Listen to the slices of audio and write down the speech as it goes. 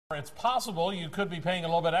it's possible you could be paying a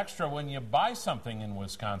little bit extra when you buy something in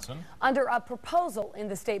Wisconsin. Under a proposal in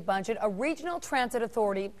the state budget, a regional transit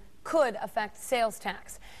authority could affect sales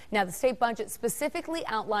tax. Now, the state budget specifically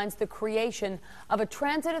outlines the creation of a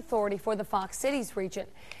transit authority for the Fox Cities region,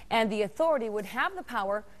 and the authority would have the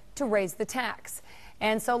power to raise the tax.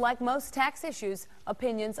 And so, like most tax issues,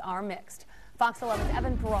 opinions are mixed. Fox 11's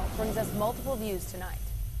Evan Perrault brings us multiple views tonight.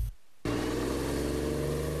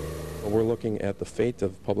 We're looking at the fate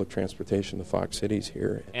of public transportation to Fox Cities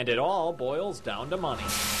here. And it all boils down to money.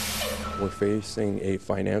 We're facing a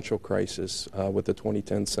financial crisis with the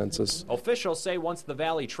 2010 census. Officials say once the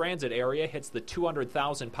Valley Transit area hits the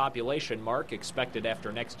 200,000 population mark expected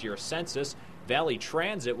after next year's census, Valley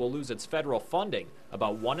Transit will lose its federal funding,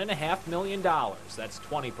 about $1.5 million. That's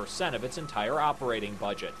 20% of its entire operating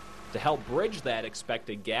budget. To help bridge that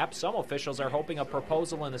expected gap, some officials are hoping a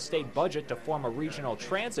proposal in the state budget to form a regional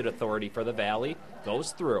transit authority for the Valley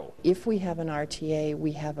goes through. If we have an RTA,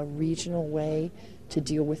 we have a regional way to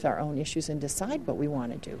deal with our own issues and decide what we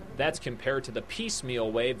want to do. That's compared to the piecemeal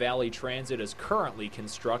way Valley Transit is currently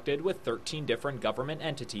constructed with 13 different government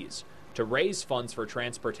entities. To raise funds for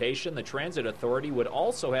transportation, the Transit Authority would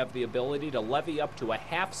also have the ability to levy up to a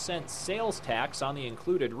half-cent sales tax on the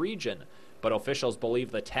included region. But officials believe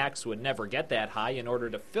the tax would never get that high in order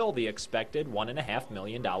to fill the expected $1.5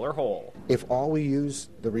 million hole. If all we use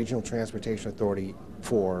the Regional Transportation Authority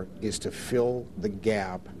for is to fill the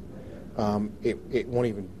gap, it won't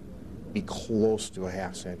even be close to a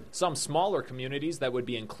half cent. Some smaller communities that would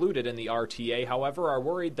be included in the RTA, however, are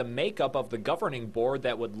worried the makeup of the governing board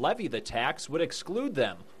that would levy the tax would exclude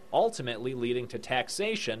them, ultimately leading to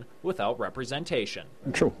taxation without representation.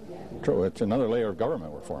 True. It's another layer of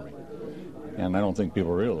government we're forming, and I don't think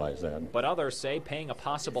people realize that. But others say paying a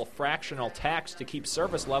possible fractional tax to keep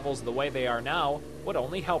service levels the way they are now would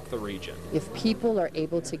only help the region. If people are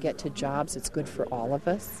able to get to jobs, it's good for all of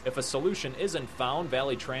us. If a solution isn't found,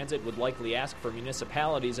 Valley Transit would likely ask for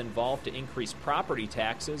municipalities involved to increase property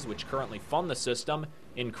taxes, which currently fund the system,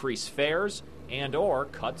 increase fares, and/or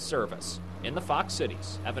cut service. In the Fox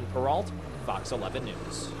Cities, Evan Perrault, Fox 11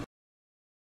 News.